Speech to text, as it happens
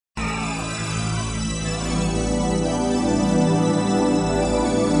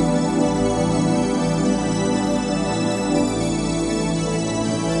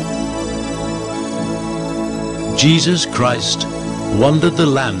Jesus Christ wandered the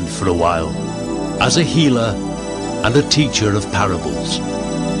land for a while as a healer and a teacher of parables.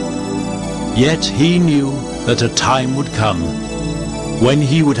 Yet he knew that a time would come when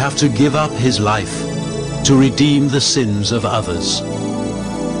he would have to give up his life to redeem the sins of others.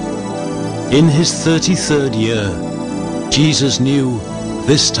 In his 33rd year, Jesus knew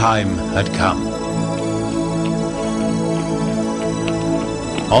this time had come.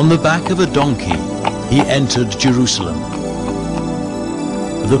 On the back of a donkey, he entered Jerusalem.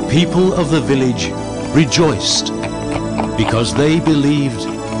 The people of the village rejoiced because they believed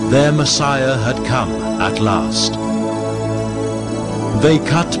their Messiah had come at last. They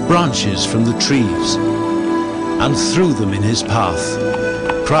cut branches from the trees and threw them in his path,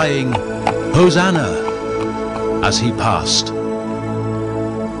 crying, "Hosanna!" as he passed.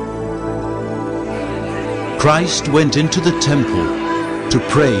 Christ went into the temple to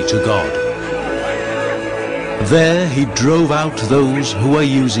pray to God. There he drove out those who were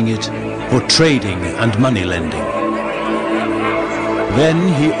using it for trading and money lending. Then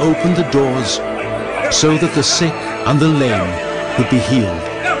he opened the doors so that the sick and the lame could be healed.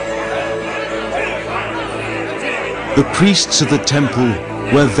 The priests of the temple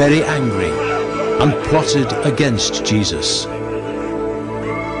were very angry and plotted against Jesus.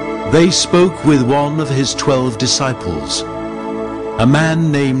 They spoke with one of his 12 disciples, a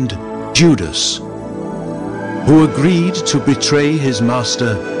man named Judas, who agreed to betray his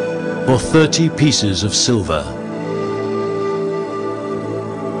master for 30 pieces of silver.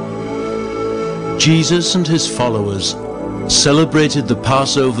 Jesus and his followers celebrated the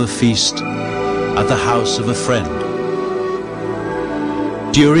Passover feast at the house of a friend.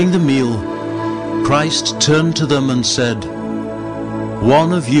 During the meal, Christ turned to them and said,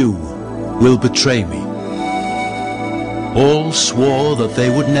 "One of you will betray me." All swore that they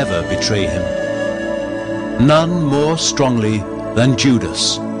would never betray him, none more strongly than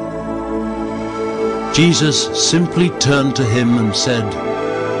Judas. Jesus simply turned to him and said,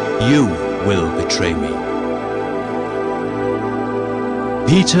 "You will betray me."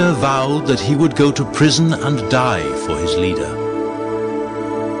 Peter vowed that he would go to prison and die for his leader.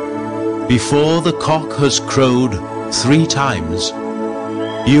 "Before the cock has crowed 3 times,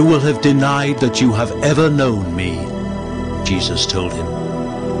 you will have denied that you have ever known me," Jesus told him.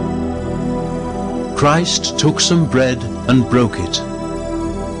 Christ took some bread and broke it.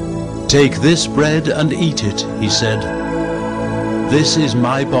 "Take this bread and eat it," he said. "This is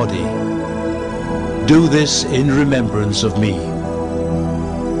my body. Do this in remembrance of me."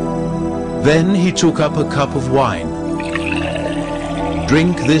 Then he took up a cup of wine.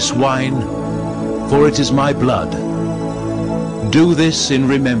 "Drink this wine, for it is my blood. Do this in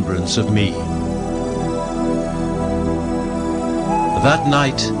remembrance of me." That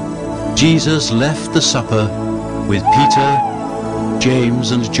night, Jesus left the supper with Peter,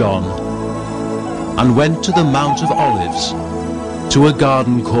 James, and John, and went to the Mount of Olives, to a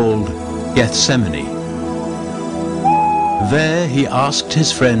garden called Gethsemane. There he asked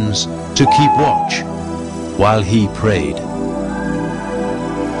his friends to keep watch while he prayed.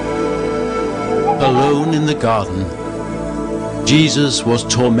 Alone in the garden, Jesus was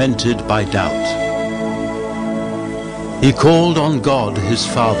tormented by doubt. He called on God his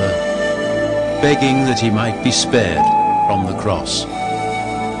Father, begging that he might be spared from the cross.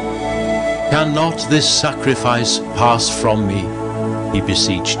 "Cannot this sacrifice pass from me?" he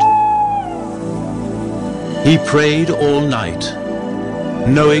beseeched. He prayed all night,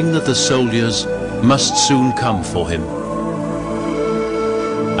 knowing that the soldiers must soon come for him.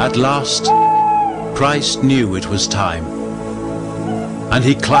 At last, Christ knew it was time, and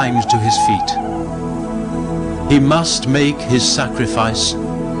he climbed to his feet. He must make his sacrifice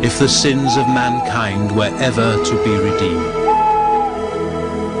if the sins of mankind were ever to be redeemed.